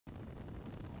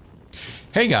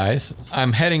Hey guys,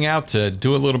 I'm heading out to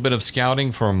do a little bit of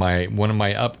scouting for one of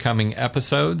my upcoming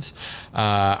episodes.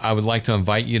 I would like to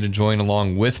invite you to join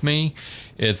along with me.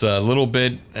 It's a little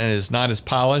bit, it's not as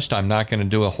polished. I'm not going to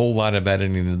do a whole lot of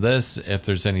editing to this. If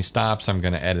there's any stops, I'm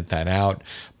going to edit that out.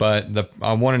 But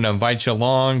I wanted to invite you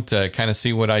along to kind of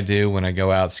see what I do when I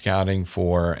go out scouting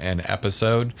for an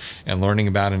episode and learning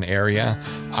about an area.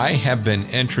 I have been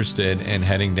interested in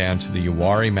heading down to the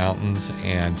Uwharrie Mountains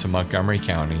and to Montgomery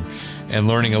County and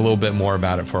learning a little bit more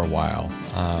about it for a while.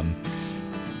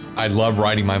 I love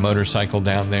riding my motorcycle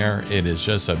down there. It is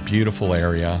just a beautiful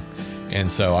area. And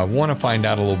so I want to find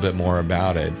out a little bit more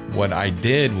about it. What I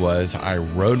did was I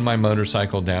rode my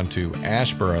motorcycle down to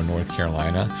Asheboro, North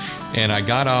Carolina, and I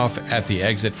got off at the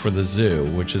exit for the zoo,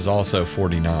 which is also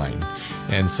 49.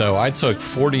 And so I took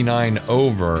 49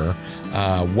 over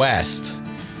west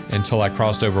until I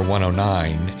crossed over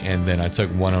 109, and then I took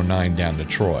 109 down to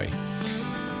Troy.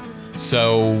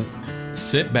 So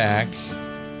sit back,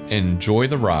 enjoy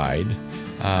the ride.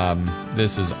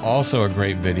 This is also a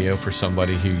great video for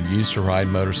somebody who used to ride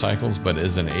motorcycles but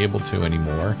isn't able to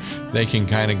anymore. They can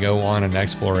kind of go on an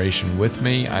exploration with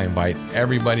me. I invite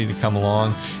everybody to come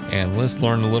along and let's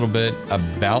learn a little bit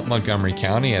about Montgomery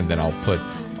County, and then I'll put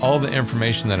all the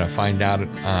information that I find out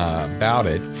about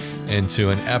it into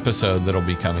an episode that'll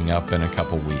be coming up in a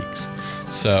couple weeks.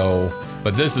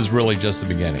 But this is really just the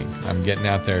beginning. I'm getting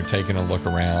out there, taking a look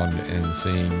around, and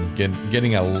seeing,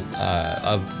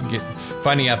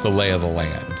 finding out the lay of the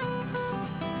land.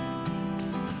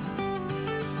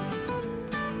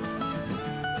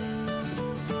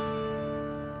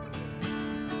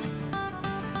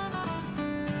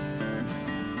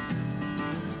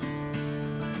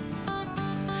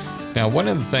 Now, one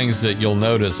of the things that you'll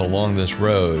notice along this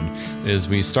road is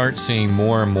we start seeing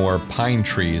more and more pine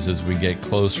trees as we get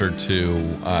closer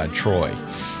to Troy.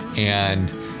 And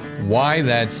why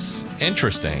that's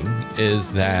interesting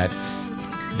is that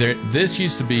this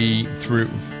used to be, through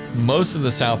most of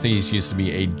the southeast, used to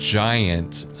be a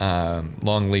giant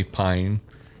longleaf pine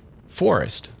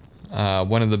forest,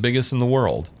 one of the biggest in the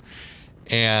world.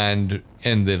 And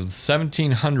in the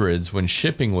 1700s, when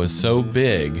shipping was so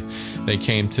big, they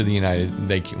came to the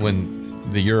when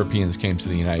the Europeans came to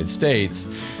the United States,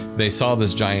 they saw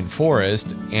this giant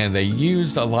forest, and they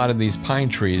used a lot of these pine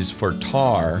trees for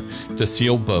tar to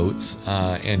seal boats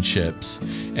and ships.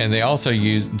 And they also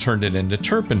turned it into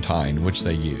turpentine, which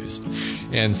they used.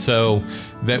 And so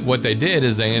what they did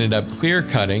is they ended up clear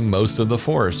cutting most of the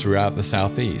forest throughout the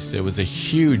southeast. It was a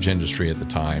huge industry at the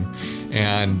time.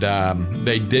 And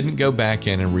they didn't go back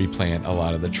in and replant a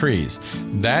lot of the trees.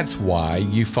 That's why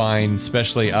you find,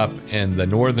 especially up in the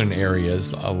northern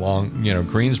areas along,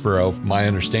 Greensboro, my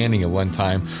understanding at one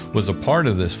time was a part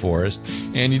of this forest,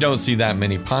 and you don't see that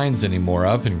many pines anymore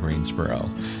up in Greensboro.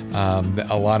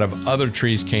 A lot of other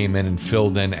trees came in and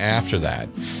filled in after that.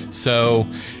 So,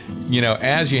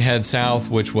 as you head south,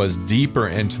 which was deeper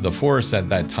into the forest at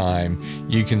that time,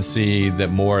 you can see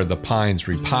that more of the pines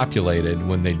repopulated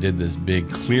when they did this big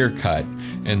clear cut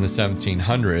in the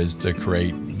 1700s to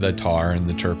create the tar and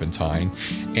the turpentine.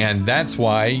 And that's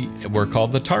why we're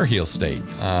called the Tar Heel State.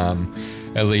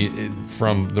 At least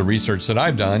from the research that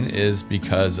I've done, is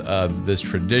because of this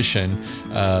tradition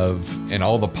and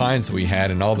all the pines that we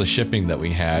had and all the shipping that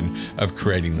we had of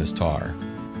creating this tar.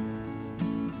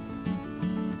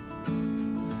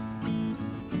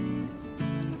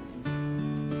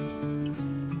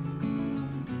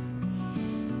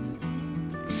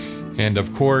 And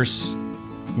of course,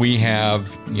 we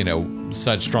have,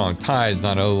 such strong ties.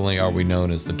 Not only are we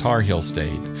known as the Tar Heel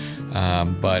State,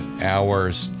 but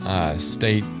our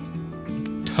state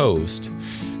toast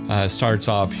starts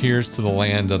off, "Here's to the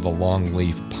land of the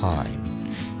longleaf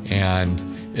pine." And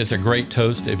it's a great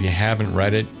toast. If you haven't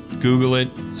read it, Google it.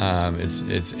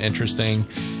 It's interesting.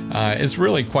 It's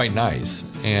really quite nice.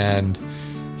 And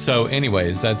so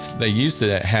anyways, they used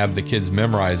to have the kids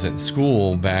memorize it in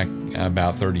school back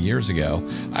about 30 years ago.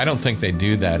 I don't think they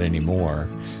do that anymore.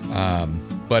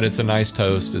 But it's a nice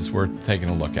toast. It's worth taking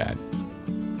a look at.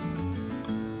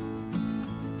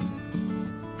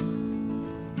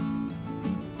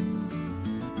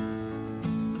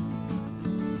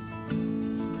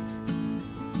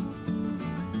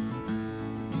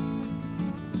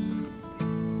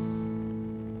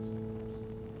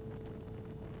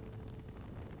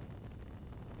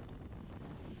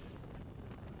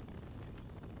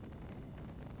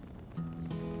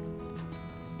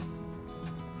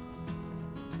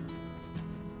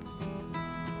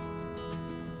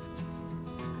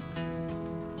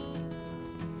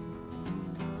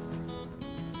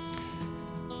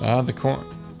 The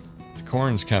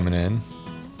corn's coming in.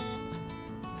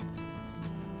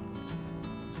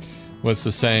 What's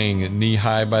the saying? Knee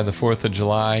high by the 4th of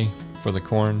July for the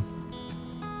corn?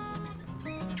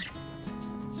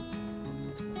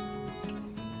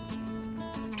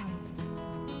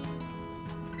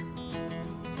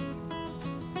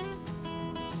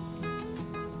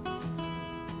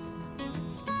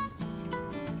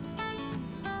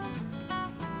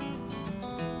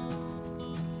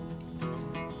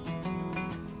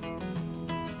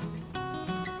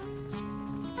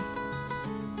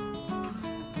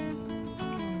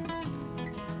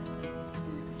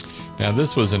 Now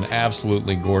this was an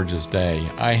absolutely gorgeous day.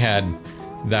 I had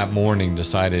that morning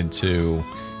decided to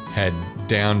head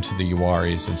down to the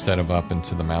Uwharries instead of up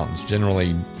into the mountains.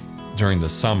 Generally during the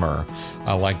summer,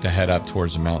 I like to head up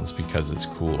towards the mountains because it's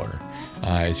cooler.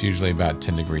 It's usually about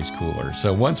 10 degrees cooler.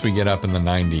 So once we get up in the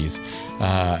 90s,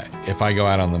 if I go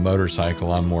out on the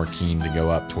motorcycle, I'm more keen to go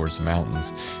up towards the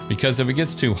mountains, because if it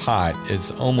gets too hot,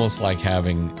 it's almost like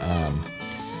having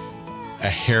a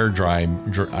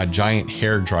giant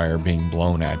hair dryer being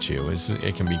blown at you.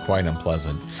 It can be quite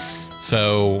unpleasant.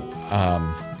 So,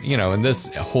 you know, and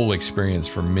this whole experience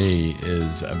for me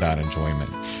is about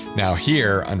enjoyment. Now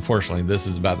here, unfortunately, this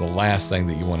is about the last thing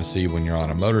that you want to see when you're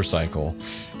on a motorcycle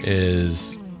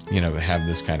is, you know, have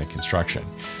this kind of construction.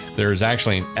 There's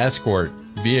actually an escort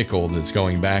vehicle that's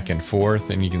going back and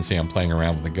forth, and you can see I'm playing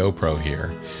around with the GoPro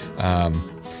here.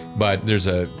 But there's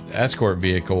a escort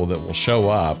vehicle that will show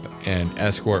up and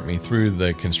escort me through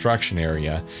the construction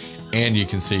area, and you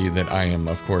can see that I am,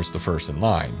 of course, the first in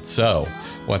line. So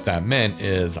what that meant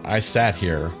is I sat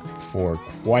here for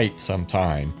quite some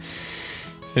time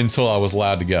until I was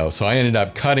allowed to go. So I ended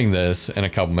up cutting this in a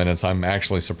couple minutes. I'm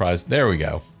actually surprised. There we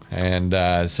go.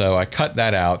 And so I cut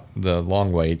that out, the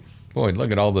long wait. Boy,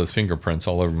 look at all those fingerprints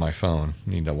all over my phone.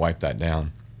 Need to wipe that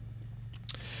down.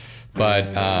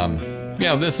 But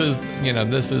yeah, this is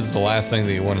the last thing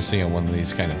that you want to see on one of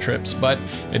these kind of trips. But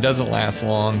it doesn't last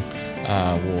long.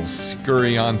 We'll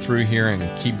scurry on through here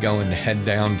and keep going to head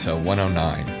down to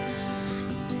 109.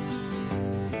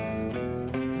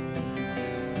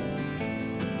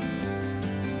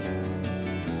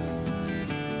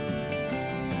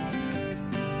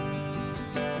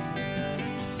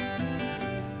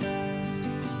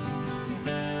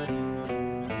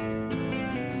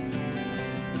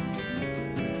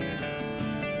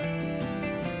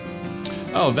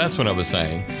 Oh, that's what I was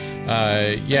saying.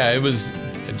 Yeah, it was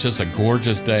just a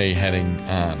gorgeous day heading,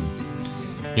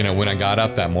 you know, when I got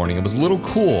up that morning. It was a little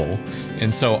cool,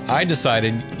 and so I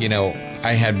decided, you know,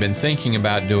 I had been thinking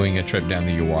about doing a trip down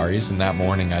the Uwharries, and that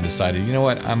morning I decided, you know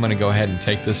what, I'm going to go ahead and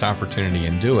take this opportunity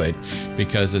and do it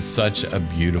because it's such a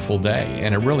beautiful day,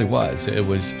 and it really was. It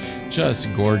was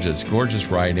just gorgeous, gorgeous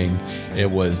riding.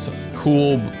 It was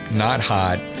cool, not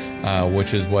hot.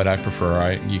 Which is what I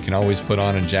prefer. You can always put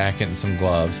on a jacket and some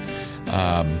gloves.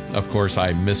 Of course,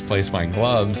 I misplaced my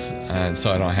gloves,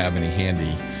 so I don't have any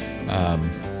handy,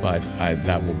 but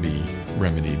that will be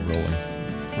remedied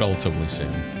relatively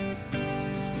soon.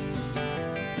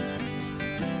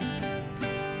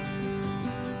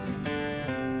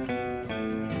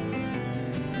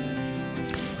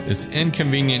 It's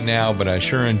inconvenient now, but I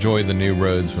sure enjoy the new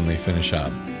roads when they finish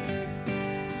up.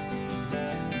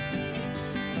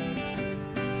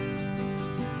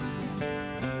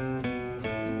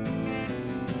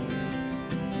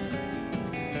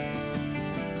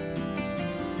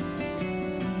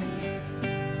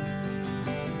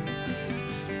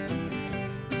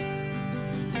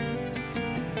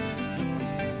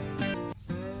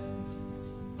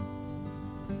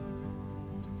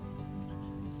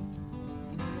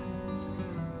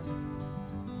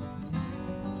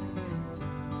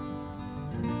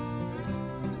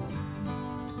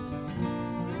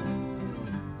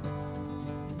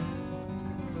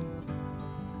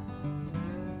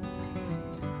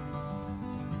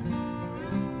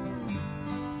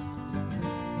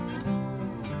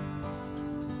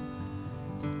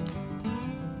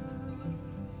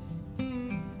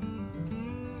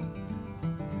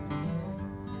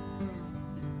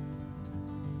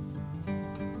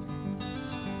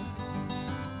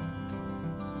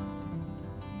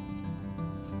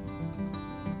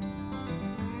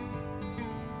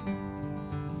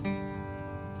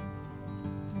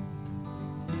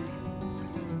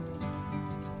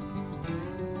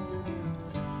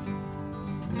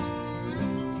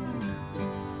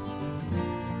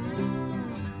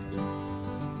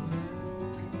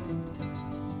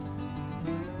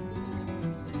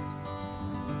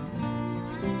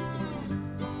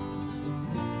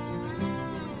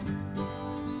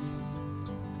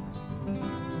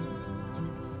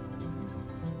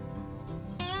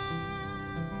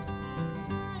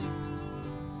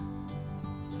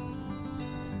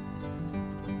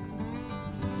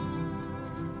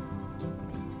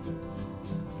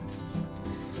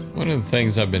 One of the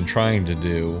things I've been trying to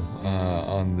do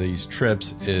on these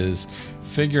trips is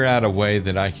figure out a way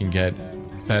that I can get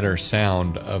better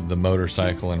sound of the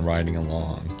motorcycle and riding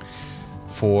along.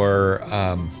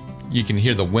 You can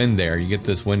hear the wind there, you get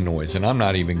this wind noise, and I'm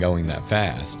not even going that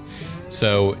fast.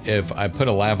 So if I put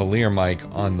a lavalier mic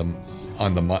on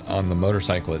the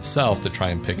motorcycle itself to try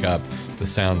and pick up the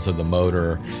sounds of the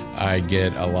motor, I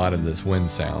get a lot of this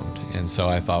wind sound. And so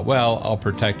I thought, well, I'll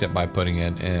protect it by putting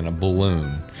it in a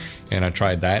balloon. And I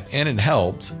tried that, and it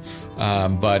helped.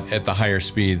 But at the higher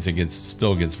speeds, it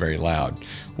still gets very loud.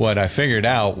 What I figured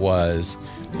out was,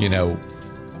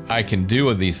 I can do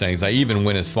with these things. I even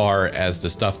went as far as to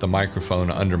stuff the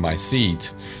microphone under my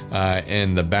seat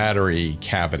in the battery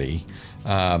cavity.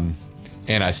 And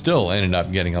I still ended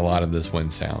up getting a lot of this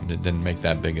wind sound. It didn't make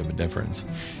that big of a difference.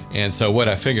 And so what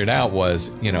I figured out was,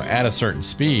 at a certain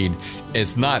speed,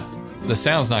 the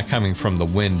sound's not coming from the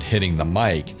wind hitting the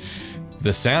mic.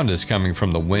 The sound is coming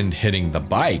from the wind hitting the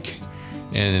bike.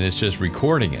 And it's just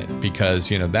recording it, because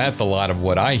that's a lot of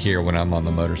what I hear when I'm on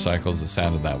the motorcycle, is the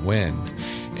sound of that wind.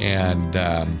 And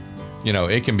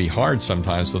it can be hard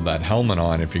sometimes with that helmet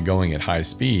on, if you're going at high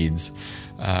speeds,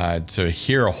 to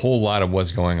hear a whole lot of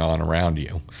what's going on around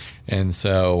you. And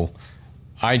so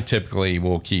I typically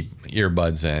will keep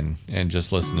earbuds in and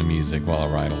just listen to music while I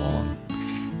ride along.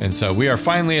 And so we are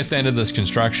finally at the end of this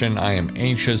construction. I am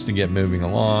anxious to get moving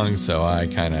along, so I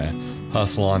kind of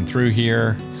hustle on through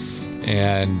here.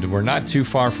 And we're not too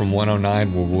far from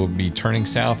 109, where we'll be turning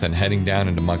south and heading down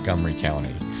into Montgomery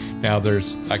County. Now,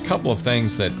 there's a couple of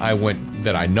things that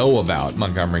I know about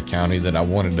Montgomery County that I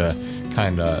wanted to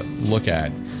kind of look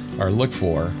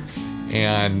for.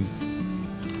 And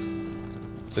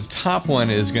the top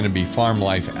one is going to be Farm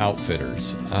Life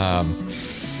Outfitters.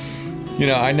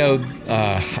 I know,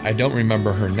 I don't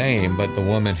remember her name, but the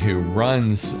woman who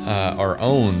runs or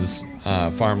owns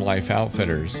Farm Life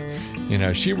Outfitters,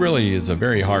 she really is a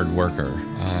very hard worker.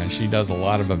 She does a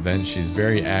lot of events. She's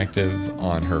very active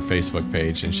on her Facebook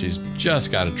page, and she's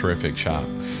just got a terrific shop.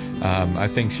 I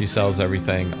think she sells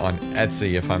everything on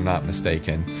Etsy, if I'm not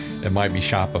mistaken. It might be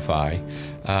Shopify.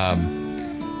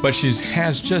 But she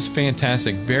has just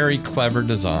fantastic, very clever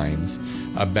designs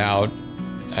about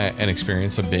an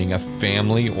experience of being a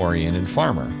family-oriented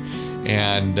farmer.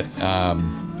 And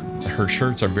her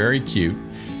shirts are very cute,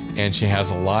 and she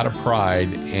has a lot of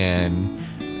pride in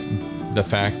the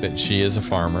fact that she is a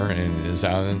farmer and is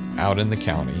out in the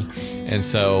county. And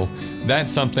so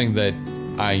that's something that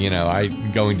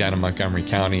going down to Montgomery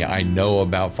County, I know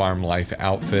about Farm Life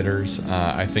Outfitters.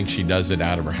 I think she does it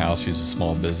out of her house. She's a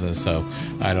small business, so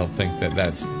I don't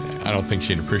think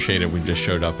she'd appreciate it. We just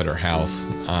showed up at her house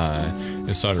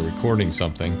and started recording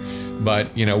something.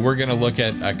 But we're going to look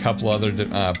at a couple other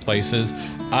places.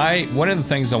 One of the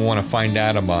things I want to find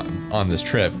out about on this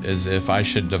trip is if I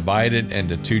should divide it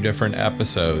into two different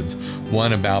episodes,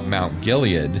 one about Mount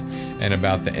Gilead and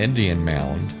about the Indian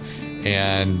Mound,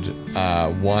 and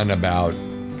one about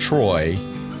Troy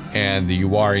and the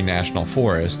Uwharrie National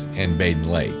Forest and Baden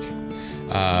Lake.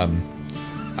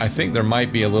 I think there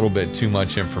might be a little bit too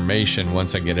much information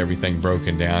once I get everything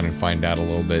broken down and find out a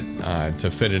little bit to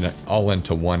fit it all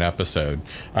into one episode.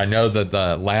 I know that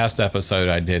the last episode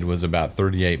I did was about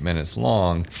 38 minutes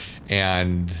long,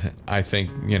 and I think,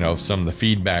 some of the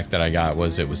feedback that I got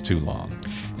was it was too long.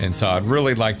 And so I'd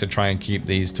really like to try and keep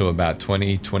these to about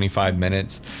 20-25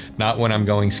 minutes. Not when I'm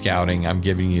going scouting. I'm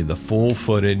giving you the full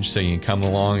footage so you can come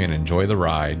along and enjoy the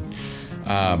ride.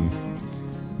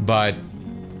 But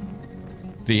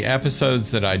the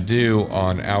episodes that I do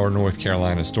on Our North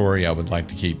Carolina Story, I would like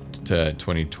to keep to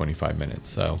 20-25 minutes.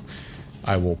 So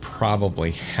I will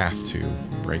probably have to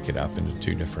break it up into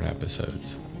two different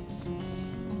episodes.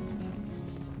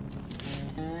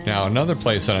 Now, another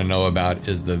place that I know about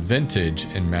is the Vintage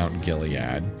in Mount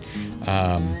Gilead.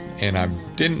 And I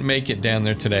didn't make it down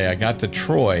there today. I got to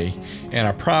Troy, and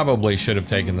I probably should have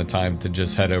taken the time to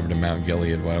just head over to Mount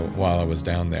Gilead while I was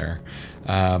down there.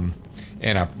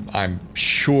 And I'm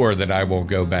sure that I will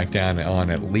go back down on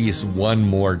at least one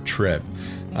more trip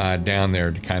down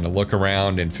there to kind of look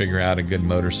around and figure out a good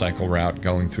motorcycle route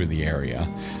going through the area.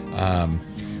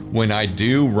 When I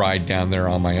do ride down there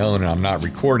on my own and I'm not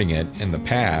recording it in the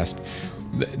past,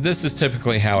 this is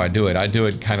typically how I do it. I do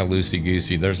it kind of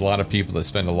loosey-goosey. There's a lot of people that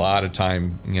spend a lot of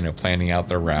time, planning out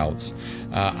their routes.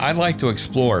 I like to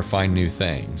explore, find new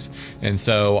things. And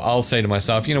so I'll say to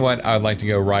myself, you know what, I'd like to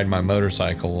go ride my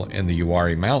motorcycle in the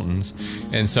Uwharrie Mountains.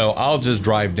 And so I'll just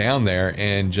drive down there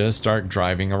and just start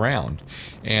driving around.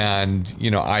 And, you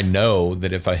know, I know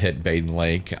that if I hit Baden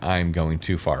Lake, I'm going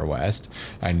too far west.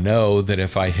 I know that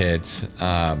if I hit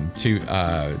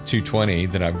 220,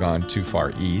 that I've gone too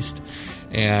far east.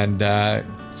 And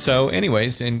so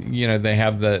anyways, and you know, they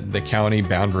have the county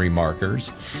boundary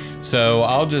markers. So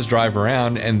I'll just drive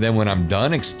around, and then when I'm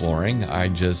done exploring, I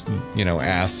just, you know,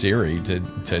 ask Siri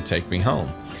to take me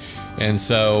home. And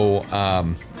so,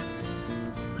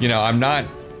 you know, I'm not,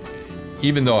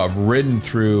 even though I've ridden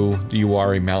through the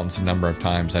Uwharrie Mountains a number of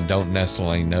times, I don't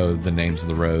necessarily know the names of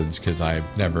the roads because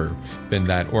I've never been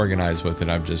that organized with it.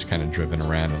 I've just kind of driven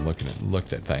around and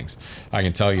looked at things. I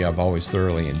can tell you I've always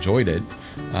thoroughly enjoyed it,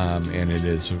 and it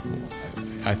is,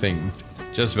 I think,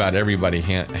 just about everybody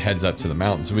heads up to the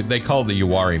mountains. They call the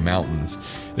Uwharrie Mountains.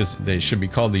 They should be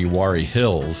called the Uwharrie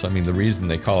Hills. I mean, the reason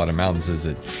they call it a mountains is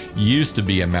it used to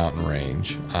be a mountain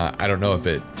range. I don't know if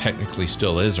it technically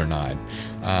still is or not,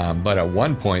 but at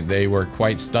one point they were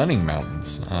quite stunning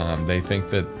mountains. They think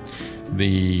that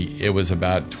it was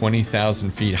about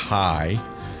 20,000 feet high.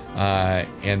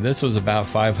 And this was about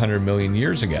 500 million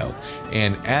years ago.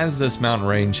 And as this mountain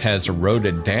range has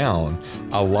eroded down,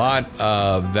 a lot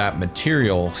of that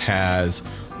material has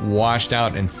washed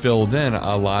out and filled in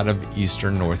a lot of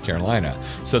eastern North Carolina.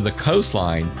 So the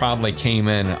coastline probably came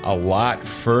in a lot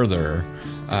further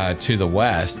to the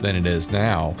west than it is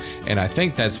now. And I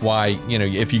think that's why, you know,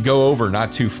 if you go over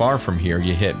not too far from here,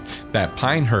 you hit that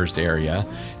Pinehurst area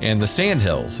and the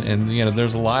sandhills, and you know,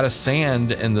 there's a lot of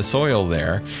sand in the soil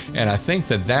there. And I think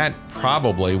that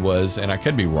probably was, and I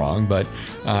could be wrong, but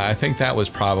I think that was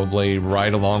probably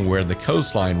right along where the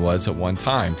coastline was at one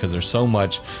time, because there's so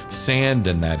much sand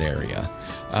in that area.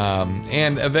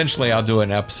 And eventually I'll do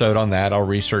an episode on that. I'll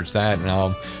research that, and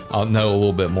I'll know a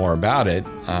little bit more about it.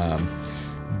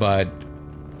 But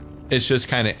it's just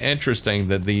kind of interesting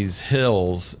that these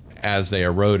hills, as they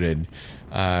eroded,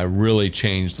 really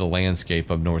changed the landscape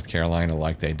of North Carolina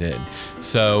like they did.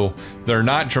 So they're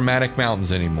not dramatic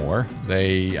mountains anymore.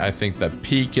 I think the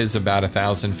peak is about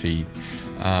 1,000 feet,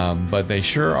 but they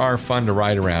sure are fun to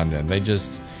ride around in.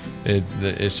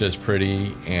 It's just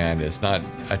pretty, and it's not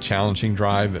a challenging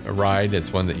ride.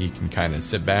 It's one that you can kind of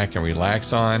sit back and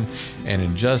relax on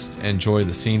and just enjoy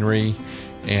the scenery,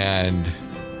 and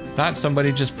not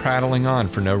somebody just prattling on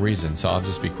for no reason. So I'll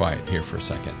just be quiet here for a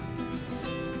second.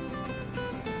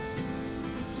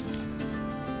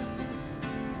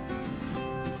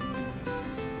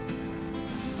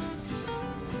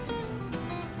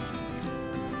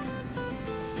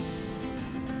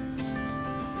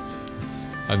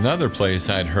 Another place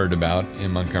I'd heard about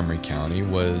in Montgomery County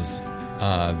was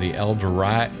the El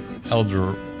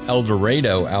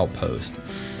Dorado outpost.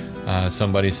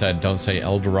 Somebody said, don't say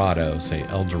El Dorado, say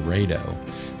El Dorado.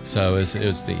 So it's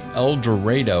the El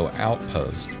Dorado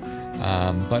outpost.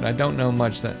 But I don't know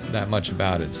that much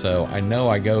about it. So I know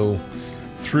I go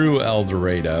through El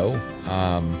Dorado.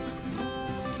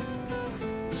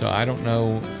 So I don't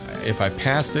know if I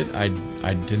passed it. I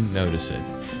didn't notice it.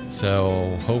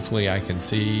 So hopefully I can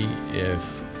see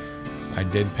if I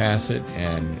did pass it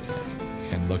and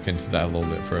look into that a little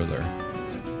bit further.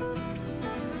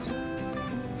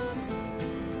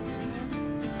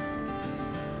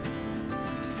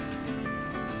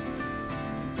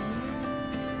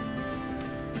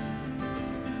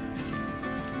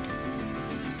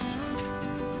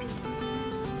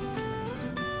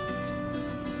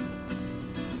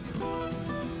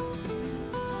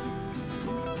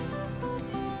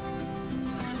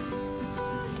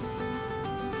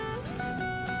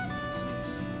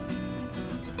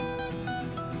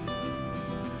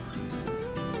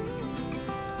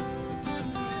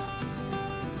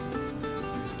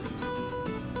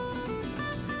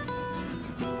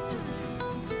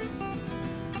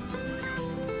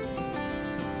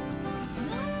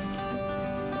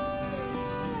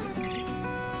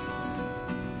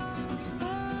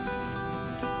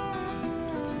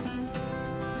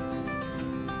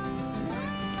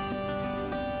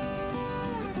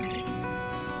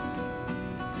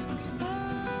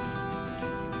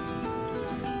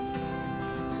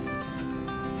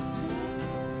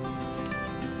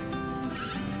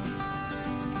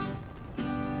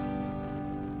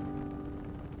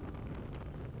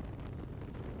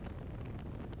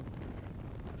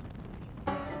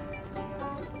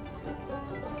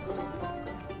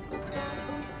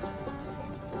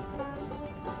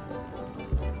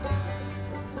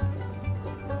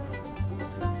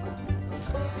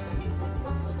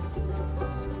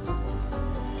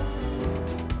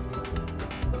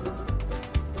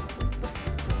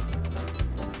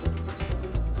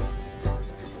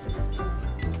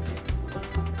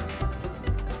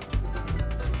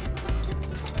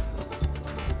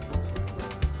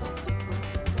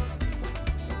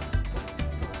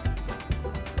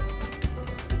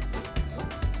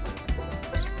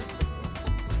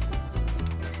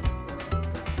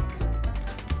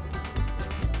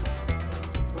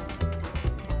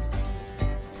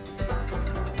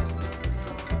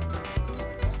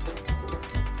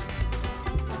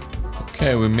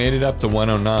 Okay, we made it up to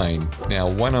 109. Now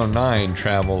 109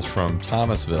 travels from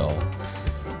Thomasville.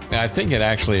 Now, I think it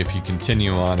actually, if you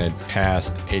continue on it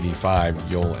past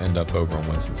 85, you'll end up over in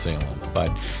Winston-Salem.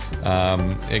 But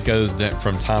it goes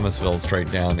from Thomasville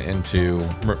straight down into,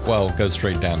 well, it goes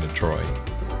straight down to Troy.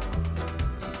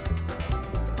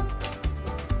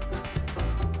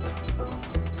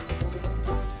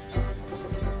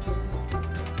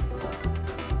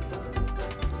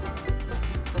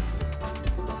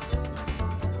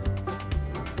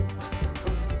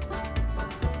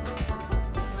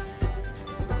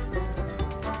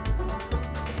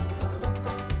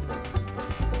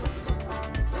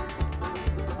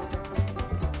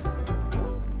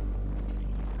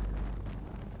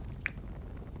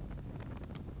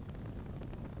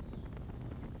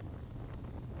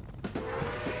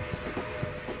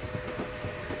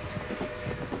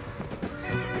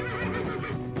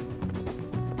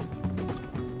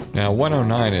 Now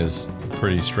 109 is a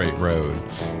pretty straight road.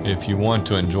 If you want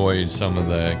to enjoy some of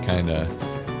the kind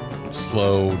of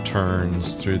slow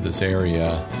turns through this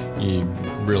area, you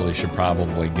really should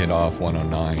probably get off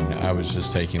 109. I was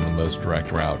just taking the most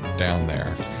direct route down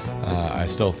there. I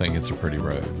still think it's a pretty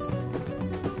road.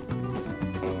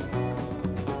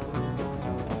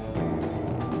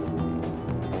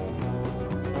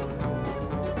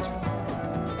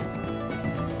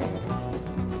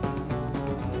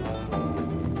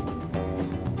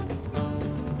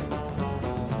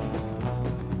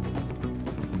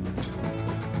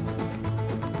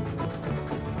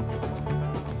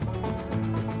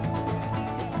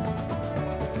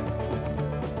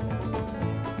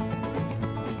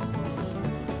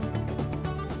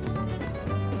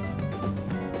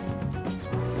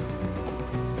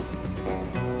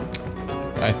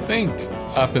 I think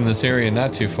up in this area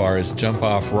not too far is Jump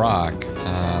Off Rock,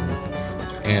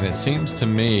 and it seems to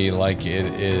me like it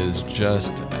is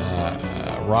just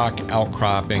a rock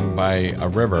outcropping by a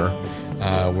river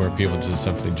where people just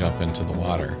simply jump into the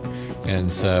water.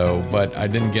 And so, but I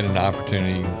didn't get an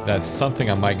opportunity. That's something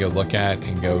I might go look at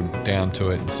and go down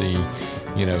to it and see,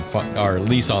 you know, or at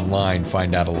least online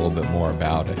find out a little bit more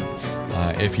about it.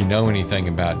 If you know anything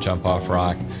about Jump Off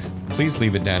Rock, please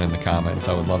leave it down in the comments.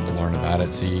 I would love to learn about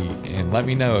it, see, and let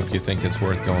me know if you think it's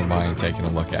worth going by and taking a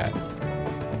look at.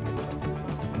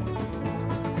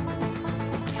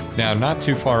 Now, not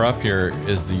too far up here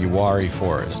is the Uwharrie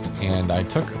Forest, and I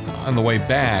took, on the way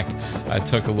back, I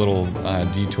took a little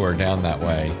detour down that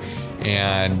way,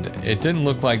 and it didn't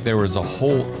look like there was a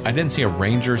whole, I didn't see a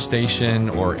ranger station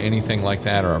or anything like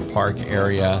that, or a park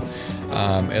area.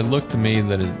 It looked to me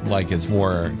that like it's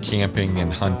more camping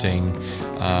and hunting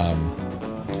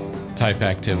type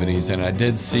activities, and I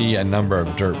did see a number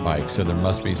of dirt bikes, so there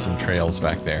must be some trails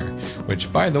back there,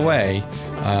 which, by the way,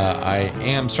 I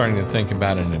am starting to think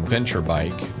about an adventure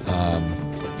bike,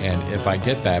 and if I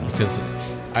get that, because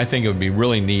I think it would be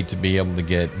really neat to be able to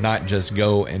get, not just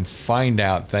go and find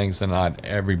out things that not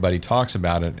everybody talks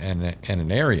about it in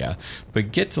an area,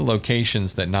 but get to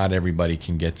locations that not everybody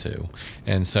can get to.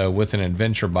 And so with an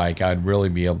adventure bike, I'd really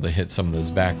be able to hit some of those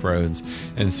back roads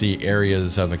and see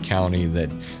areas of a county that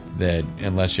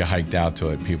unless you hiked out to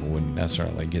it, people wouldn't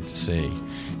necessarily get to see.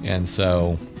 And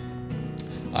so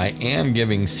I am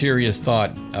giving serious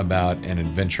thought about an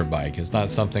adventure bike. It's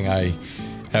not something I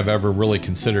have ever really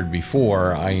considered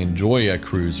before. I enjoy a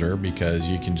cruiser because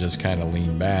you can just kind of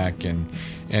lean back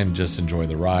and just enjoy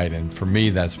the ride, and for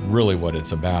me that's really what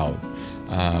it's about.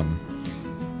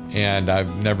 And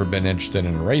I've never been interested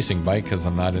in a racing bike because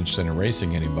I'm not interested in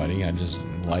racing anybody. I just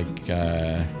like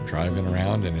driving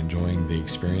around and enjoying the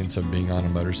experience of being on a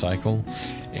motorcycle.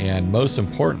 And most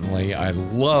importantly, I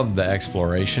love the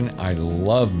exploration. I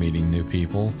love meeting new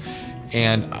people,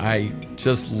 and I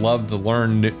just love to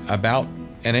learn about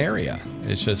an area.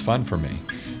 It's just fun for me.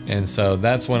 And so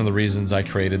that's one of the reasons I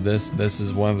created this. This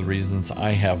is one of the reasons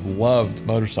I have loved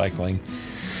motorcycling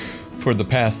for the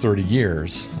past 30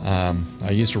 years. I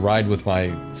used to ride with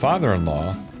my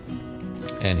father-in-law,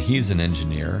 and he's an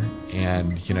engineer,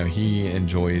 and you know, he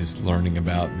enjoys learning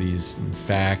about these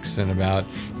facts and about,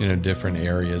 you know, different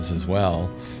areas as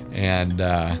well. And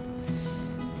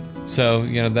so,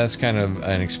 you know, that's kind of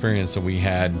an experience that we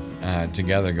had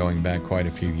together going back quite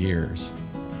a few years.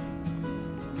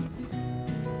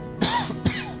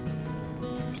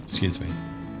 Excuse me.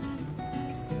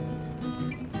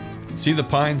 See the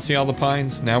pines? See all the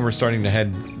pines? Now we're starting to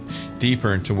head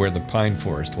deeper into where the pine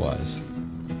forest was.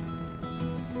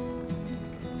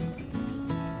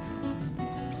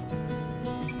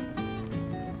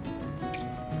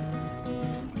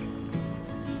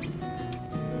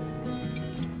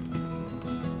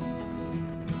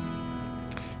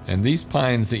 And these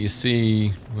pines that you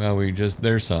see, well,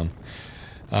 there's some.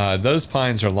 Those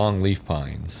pines are longleaf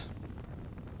pines.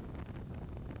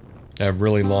 They have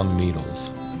really long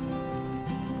needles.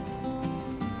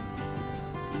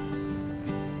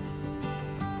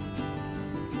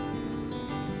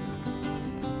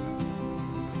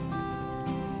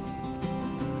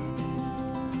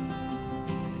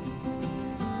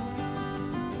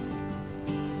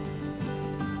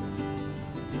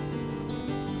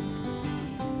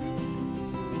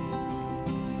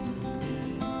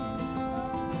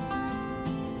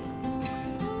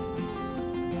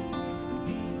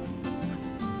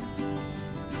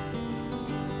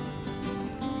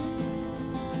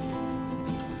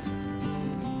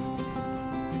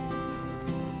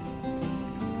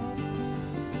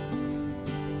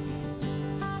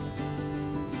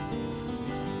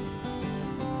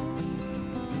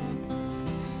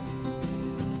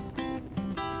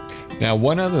 Now,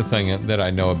 one other thing that I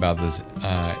know about this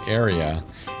area,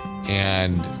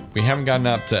 and we haven't gotten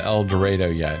up to El Dorado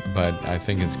yet, but I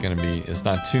think it's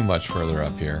not too much further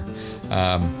up here,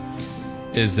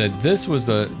 is that this was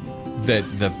the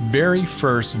very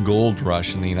first gold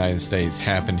rush in the United States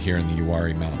happened here in the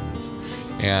Uwharrie Mountains.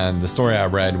 And the story I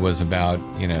read was about,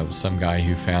 some guy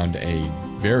who found a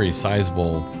very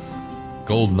sizable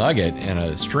gold nugget in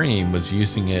a stream, was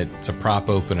using it to prop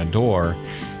open a door,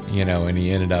 and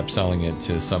he ended up selling it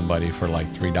to somebody for like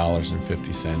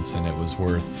 $3.50, and it was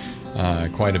worth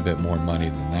quite a bit more money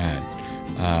than that.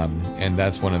 And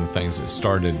that's one of the things that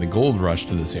started the gold rush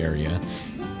to this area.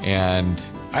 And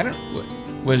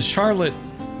was Charlotte,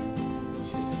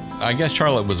 I guess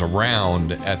Charlotte was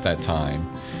around at that time.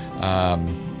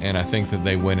 And I think that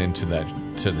they went to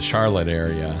the Charlotte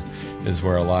area is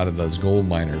where a lot of those gold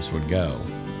miners would go.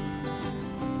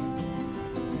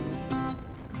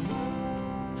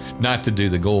 Not to do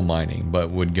the gold mining,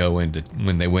 but would go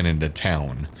when they went into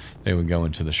town, they would go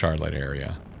into the Charlotte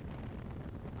area.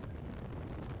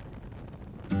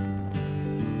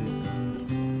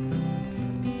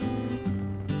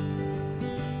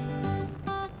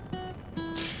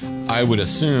 I would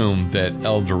assume that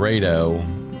El Dorado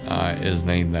is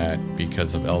named that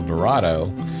because of El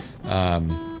Dorado,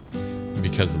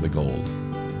 because of the gold.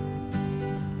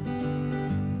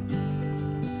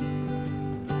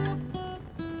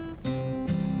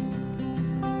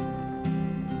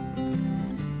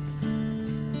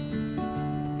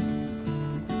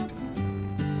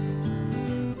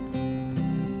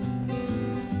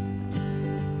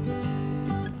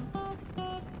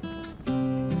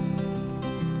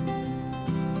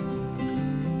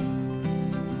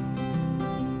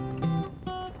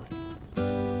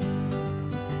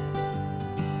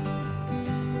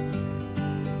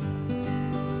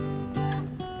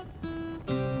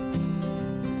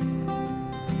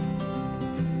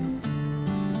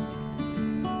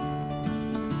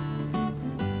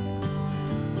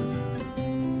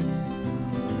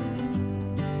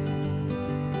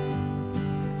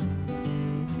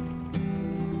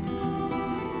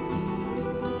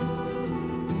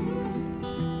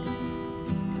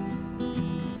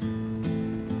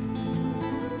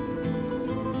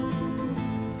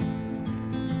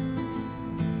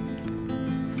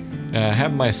 I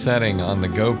have my setting on the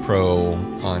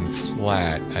GoPro on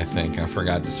flat, I think. I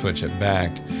forgot to switch it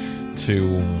back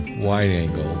to wide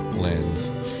angle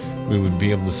lens. We would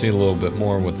be able to see a little bit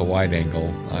more with the wide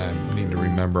angle. I need to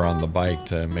remember on the bike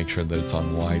to make sure that it's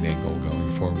on wide angle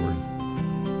going forward.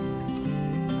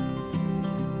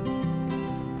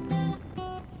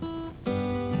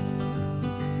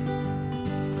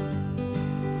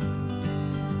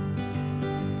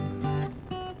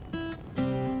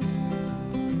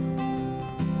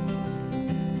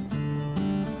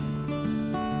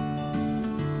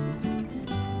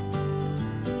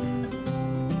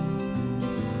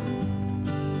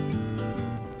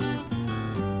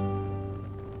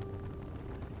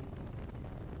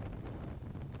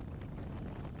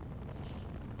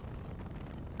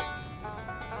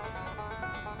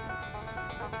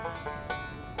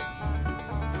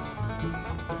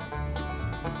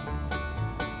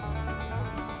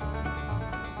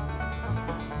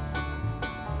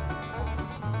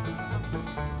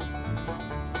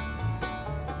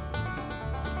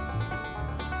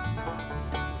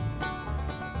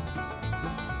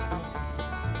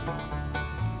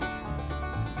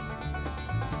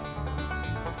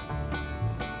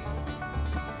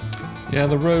 Yeah,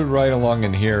 the road right along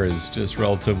in here is just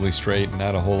relatively straight,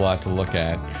 not a whole lot to look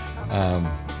at.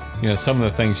 Some of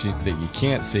the things that you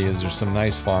can't see is there's some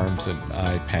nice farms that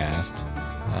I passed.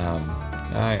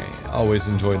 I always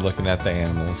enjoyed looking at the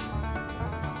animals.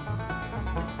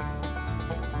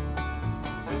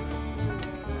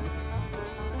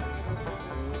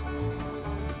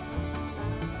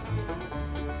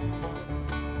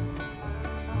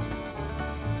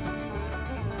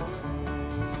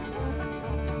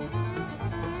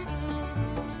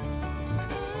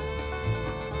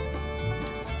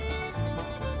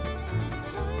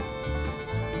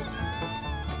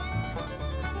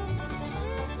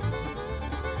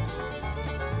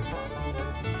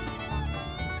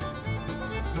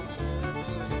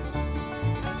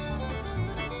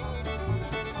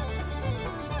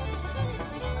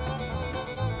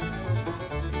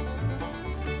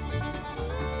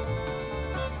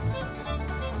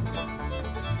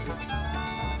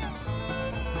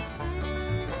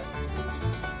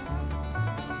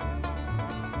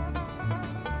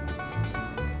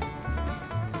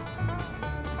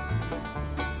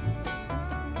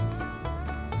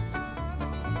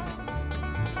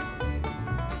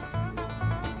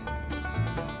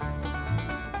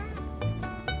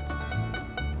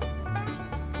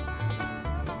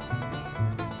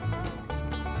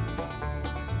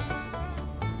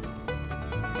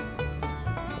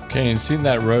 Okay, and see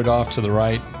that road off to the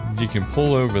right? You can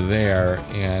pull over there,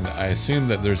 and I assume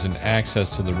that there's an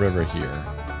access to the river here.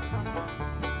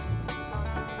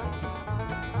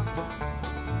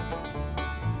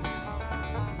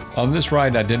 On this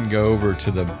ride, I didn't go over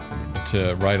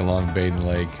to right along Baden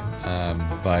Lake,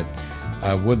 but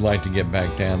I would like to get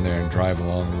back down there and drive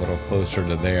along a little closer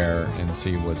to there and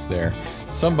see what's there.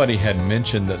 Somebody had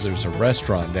mentioned that there's a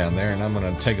restaurant down there, and I'm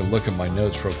going to take a look at my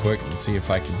notes real quick and see if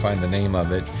I can find the name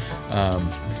of it.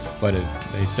 But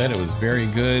they said it was very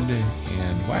good,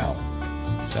 and wow,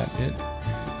 is that it?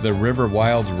 The River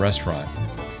Wild Restaurant.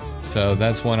 So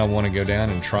that's one I want to go down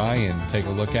and try and take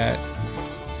a look at,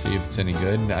 see if it's any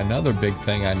good. Another big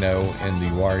thing I know in the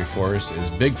Uwharrie Forest is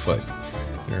Bigfoot.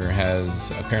 There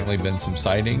has apparently been some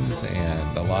sightings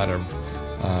and a lot of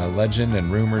legend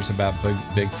and rumors about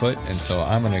Bigfoot, and so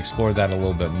I'm going to explore that a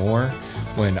little bit more.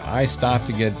 When I stopped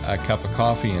to get a cup of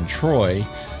coffee in Troy,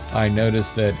 I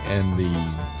noticed that in the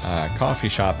coffee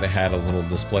shop they had a little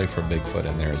display for Bigfoot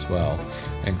in there as well,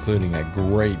 including a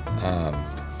great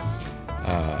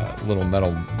little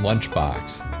metal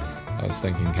lunchbox. I was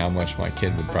thinking how much my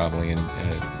kid would probably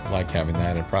like having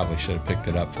that. I probably should have picked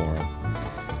it up for him,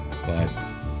 but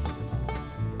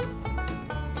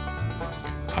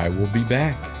I will be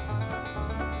back.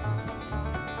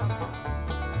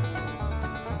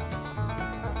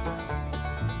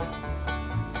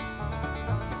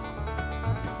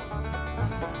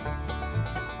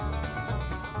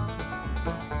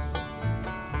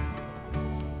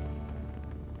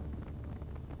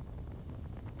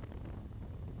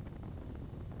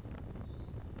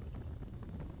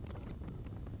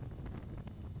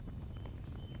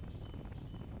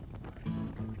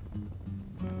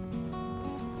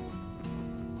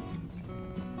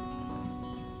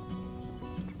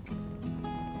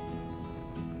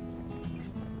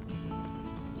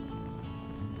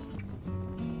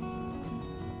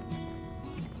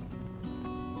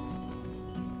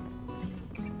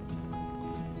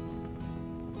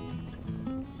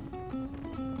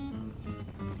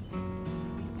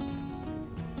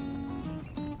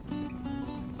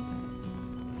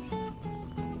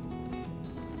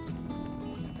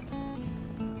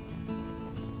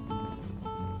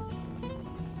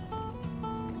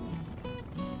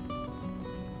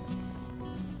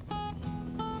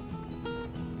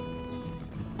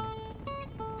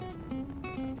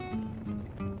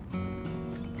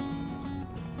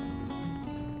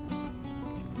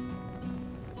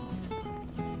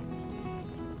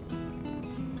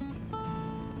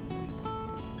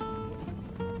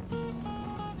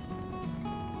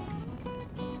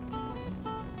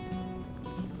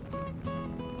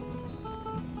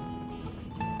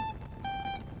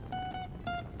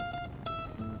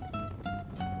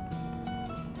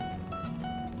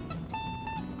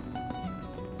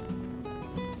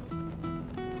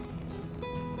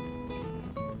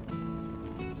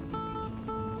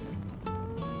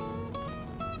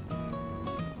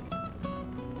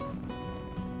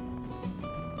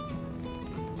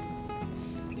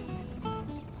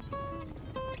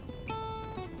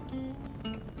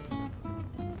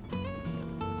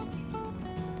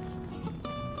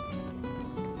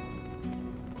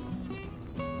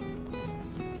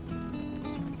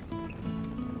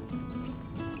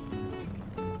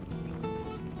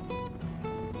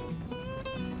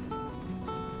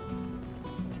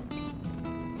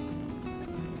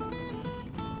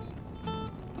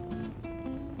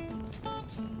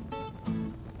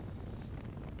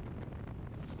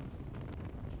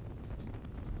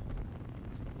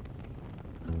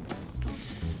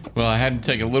 Well, I had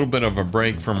to take a little bit of a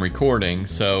break from recording,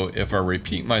 so if I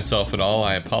repeat myself at all,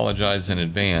 I apologize in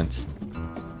advance.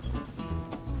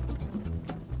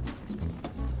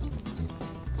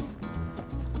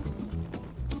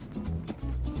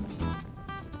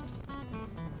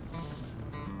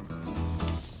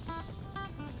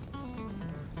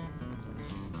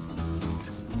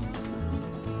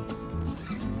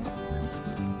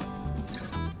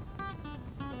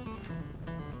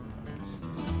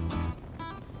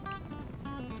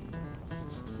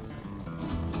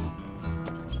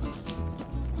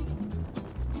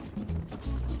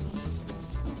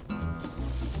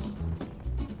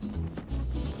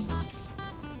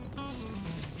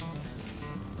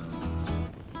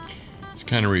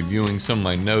 Kind of reviewing some of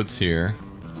my notes here.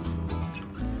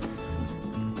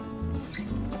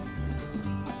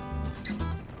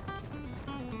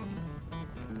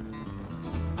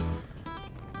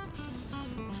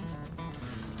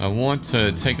 I want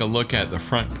to take a look at the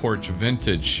Front Porch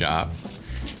Vintage Shop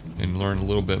and learn a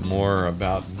little bit more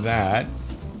about that.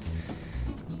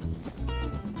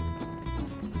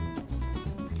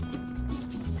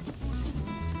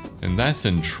 And that's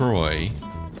in Troy.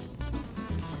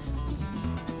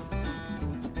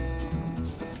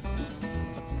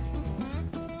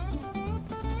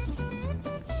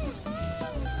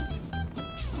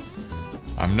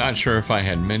 I'm not sure if I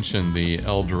had mentioned the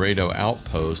El Dorado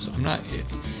Outpost.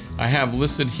 I have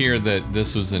listed here that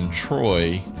this was in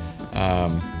Troy.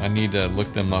 I need to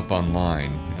look them up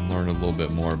online and learn a little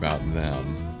bit more about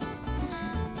them.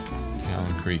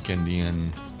 Town Creek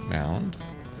Indian Mound.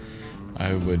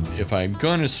 I would, if I'm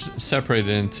going to separate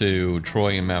it into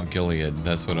Troy and Mount Gilead,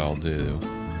 that's what I'll do.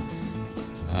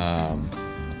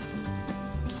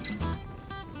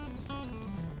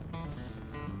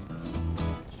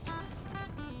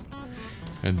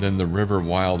 And then the River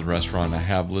Wild restaurant I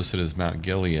have listed as Mount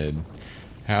Gilead.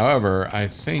 However, I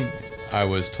think I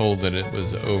was told that it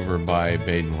was over by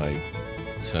Baden Lake.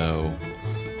 So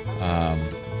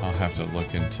I'll have to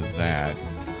look into that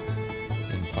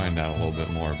and find out a little bit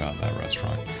more about that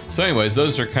restaurant. So anyways,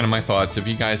 those are kind of my thoughts. If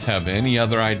you guys have any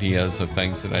other ideas of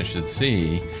things that I should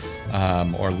see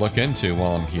or look into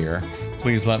while I'm here,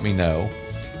 please let me know.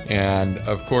 And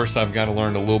of course, I've got to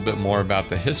learn a little bit more about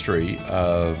the history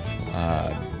of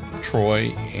Troy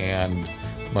and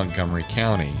Montgomery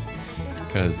County,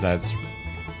 because that's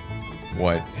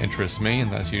what interests me, and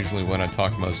that's usually what I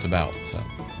talk most about. So.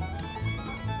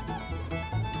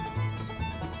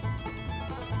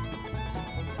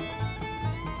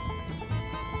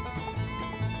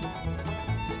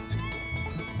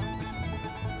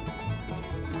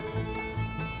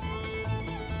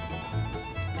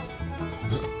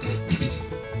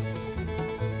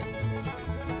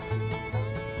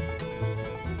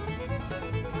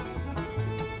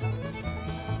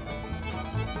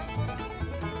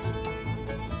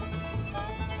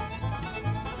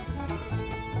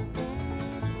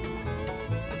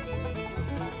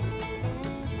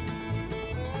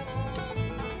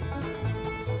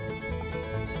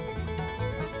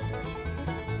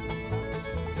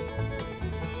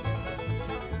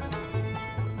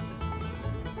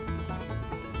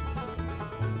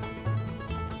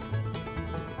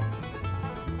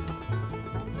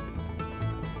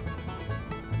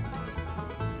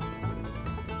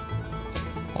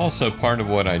 Also, part of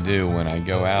what I do when I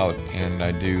go out and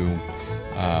I do,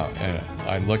 and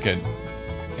I look at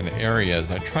in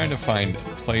areas, I try to find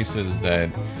places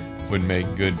that would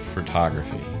make good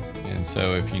photography. And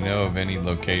so, if you know of any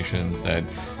locations that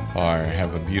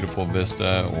have a beautiful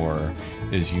vista or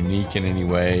is unique in any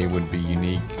way, would be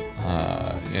unique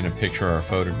in a picture or a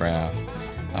photograph,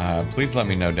 please let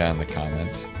me know down in the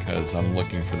comments, because I'm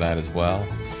looking for that as well.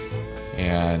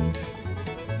 And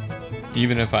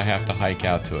even if I have to hike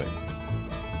out to it.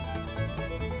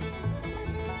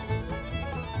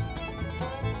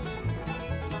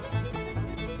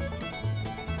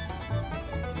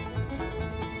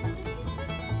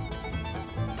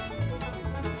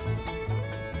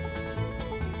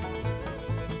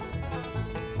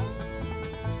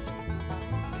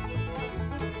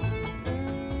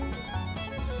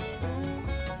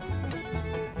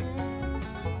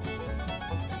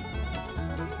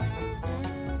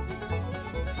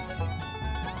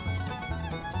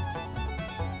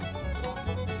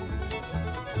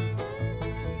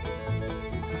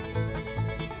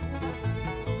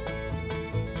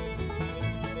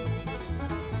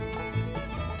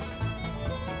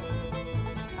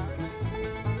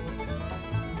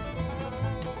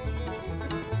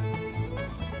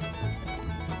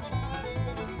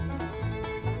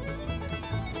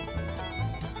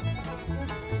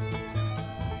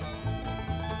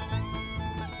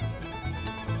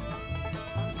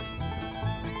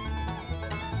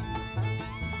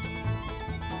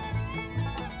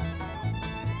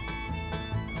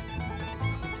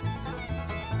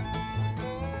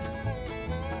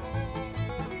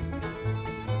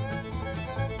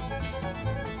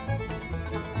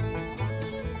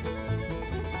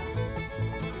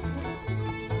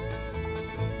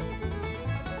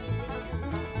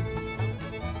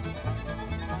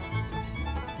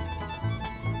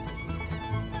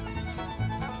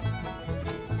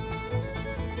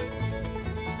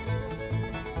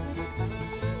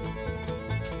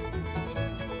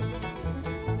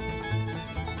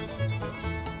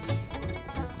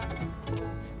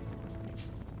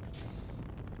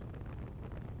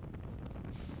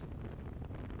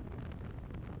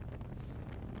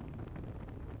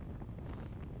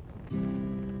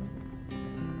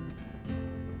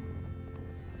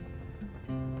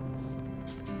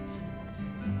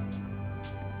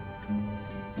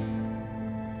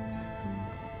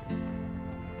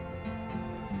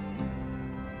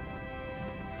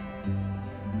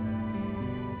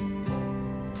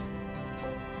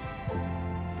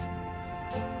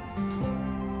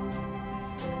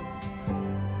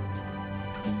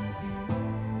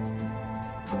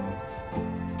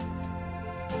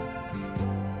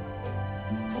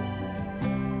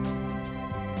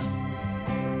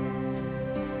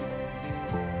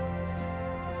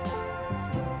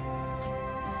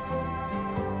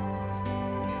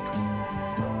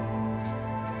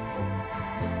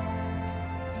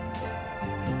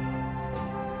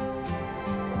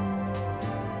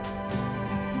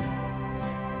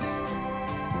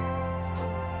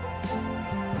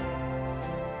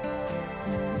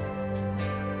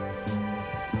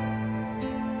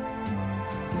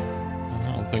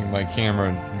 think my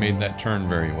camera made that turn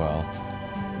very well.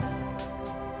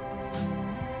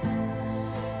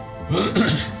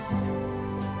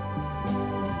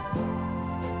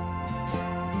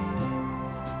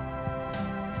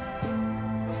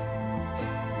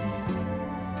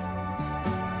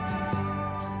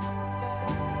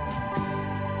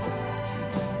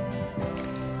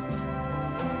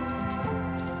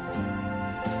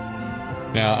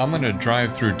 Now I'm going to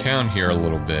drive through town here a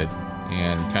little bit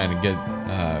and kind of get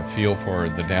a feel for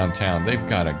the downtown. They've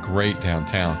got a great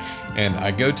downtown, and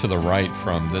I go to the right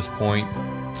from this point,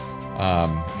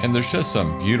 and there's just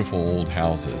some beautiful old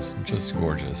houses, just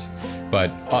gorgeous.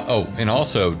 But oh, and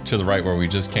also to the right where we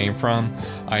just came from,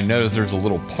 I noticed there's a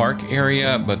little park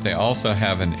area, but they also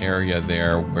have an area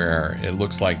there where it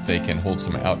looks like they can hold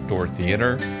some outdoor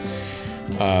theater,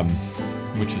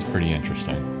 which is pretty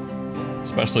interesting.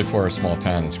 Especially for a small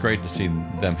town, it's great to see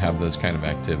them have those kind of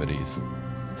activities.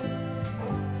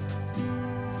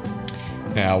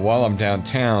 Now, while I'm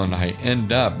downtown, I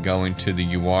end up going to the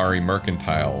Uwharrie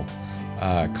Mercantile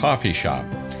coffee shop.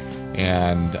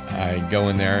 And I go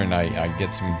in there and I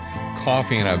get some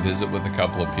coffee and I visit with a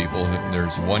couple of people.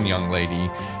 There's one young lady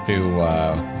who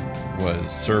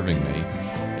was serving me,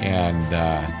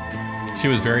 and she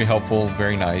was very helpful,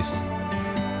 very nice.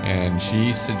 And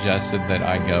she suggested that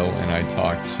I go and I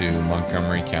talk to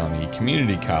Montgomery County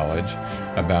Community College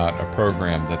about a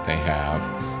program that they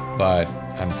have. But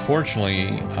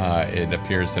unfortunately, it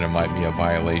appears that it might be a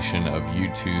violation of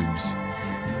YouTube's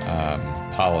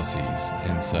policies.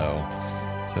 And so,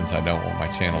 since I don't want my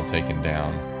channel taken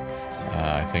down,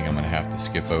 I think I'm going to have to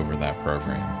skip over that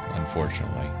program,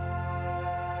 unfortunately.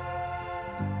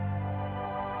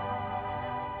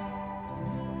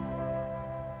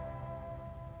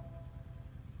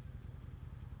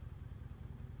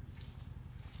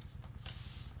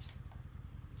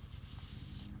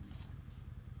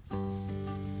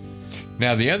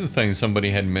 Now, the other thing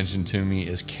somebody had mentioned to me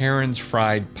is Karen's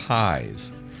Fried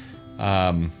Pies.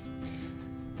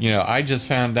 You know, I just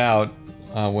found out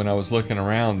when I was looking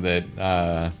around that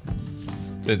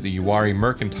that the Uwharrie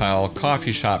Mercantile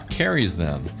coffee shop carries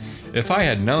them. If I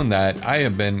had known that,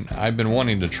 I've been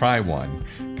wanting to try one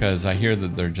because I hear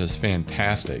that they're just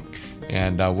fantastic,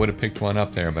 and I would have picked one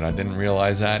up there, but I didn't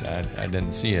realize that. I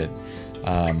didn't see it.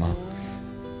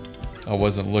 I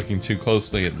wasn't looking too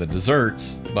closely at the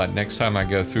desserts, but next time I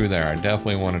go through there, I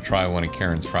definitely want to try one of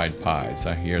Karen's Fried Pies.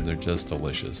 I hear they're just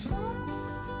delicious.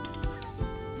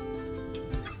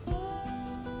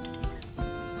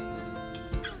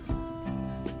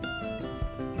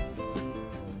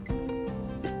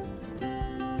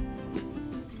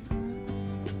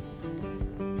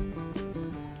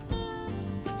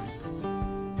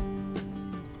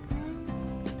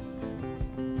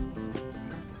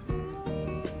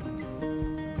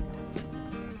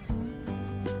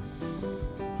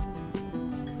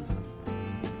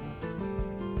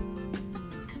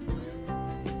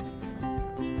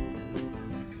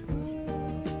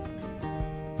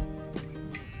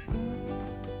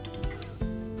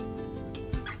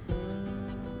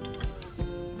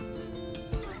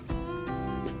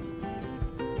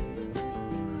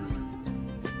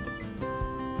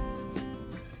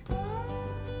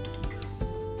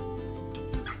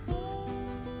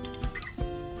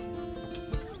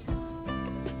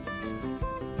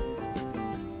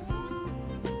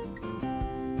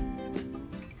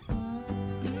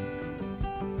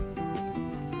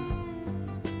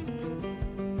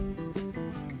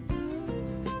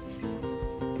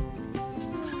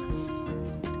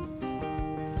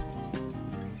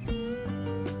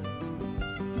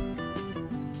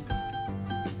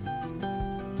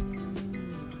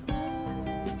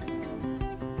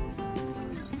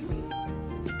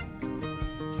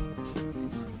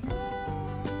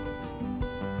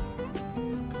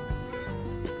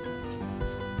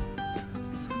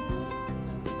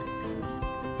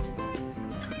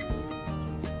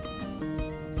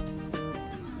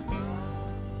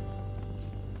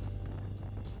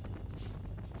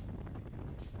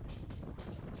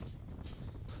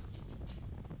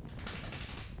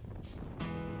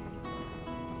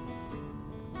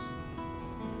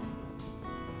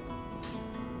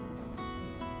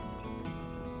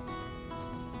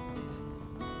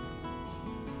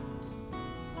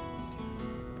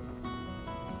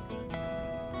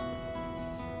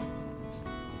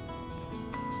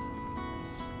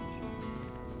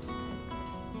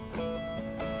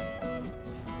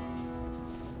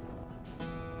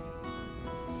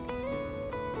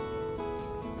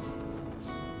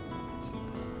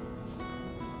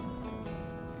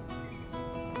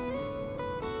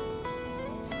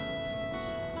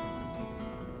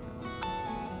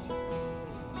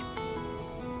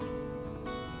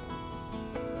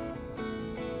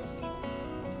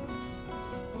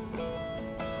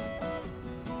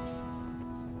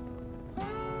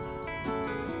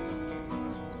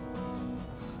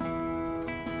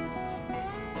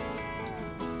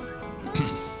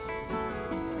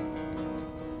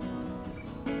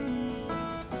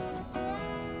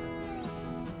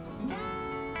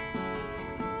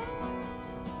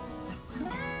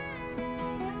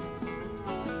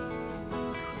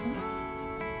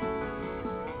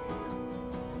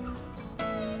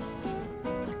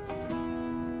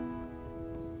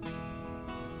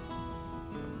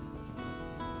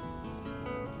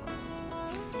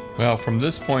 Well, from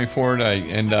this point forward, I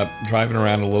end up driving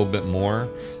around a little bit more.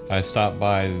 I stop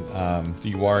by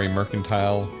the Uwharrie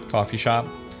Mercantile coffee shop,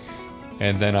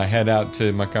 and then I head out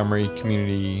to Montgomery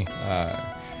County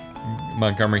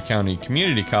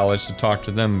Community College to talk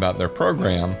to them about their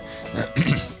program,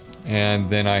 and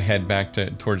then I head back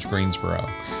towards Greensboro.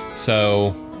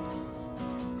 So,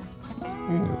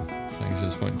 things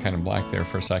just went kind of black there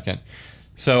for a second.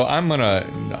 So I'm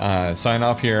gonna sign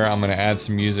off here. I'm gonna add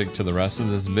some music to the rest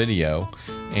of this video,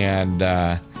 and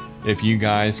if you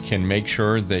guys can make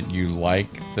sure that you like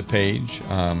the page,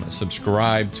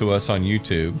 subscribe to us on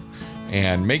YouTube,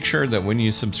 and make sure that when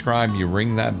you subscribe you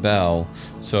ring that bell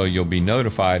so you'll be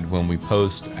notified when we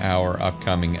post our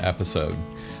upcoming episode.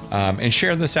 And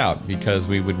share this out, because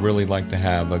we would really like to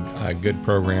have a good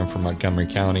program for Montgomery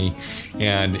County,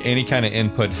 and any kind of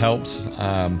input helps.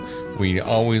 We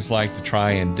always like to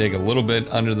try and dig a little bit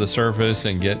under the surface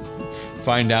and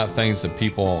find out things that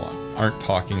people aren't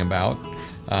talking about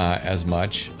as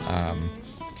much.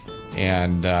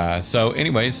 So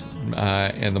anyways,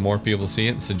 and the more people see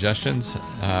it, suggestions,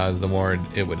 the more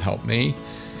it would help me.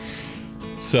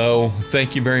 So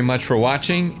thank you very much for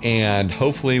watching, and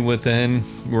hopefully in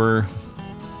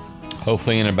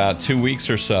about 2 weeks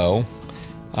or so,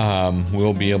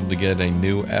 we'll be able to get a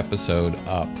new episode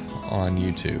up on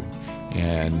YouTube.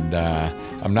 And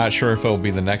I'm not sure if it'll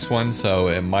be the next one, so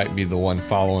it might be the one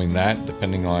following that,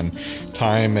 depending on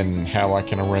time and how I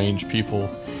can arrange people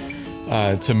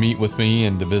to meet with me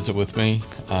and to visit with me.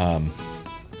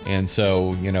 And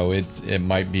so, you know, it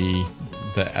might be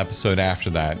the episode after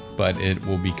that, but it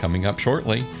will be coming up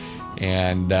shortly,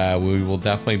 and we will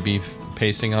definitely be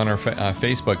pasting on our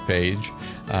Facebook page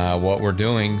what we're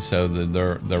doing, so that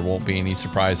there won't be any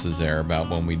surprises there about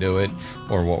when we do it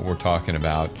or what we're talking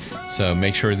about. So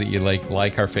make sure that you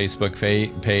like our Facebook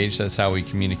page. That's how we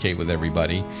communicate with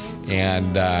everybody,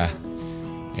 and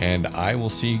I will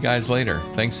see you guys later.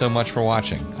 Thanks so much for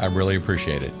watching. I really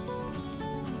appreciate it.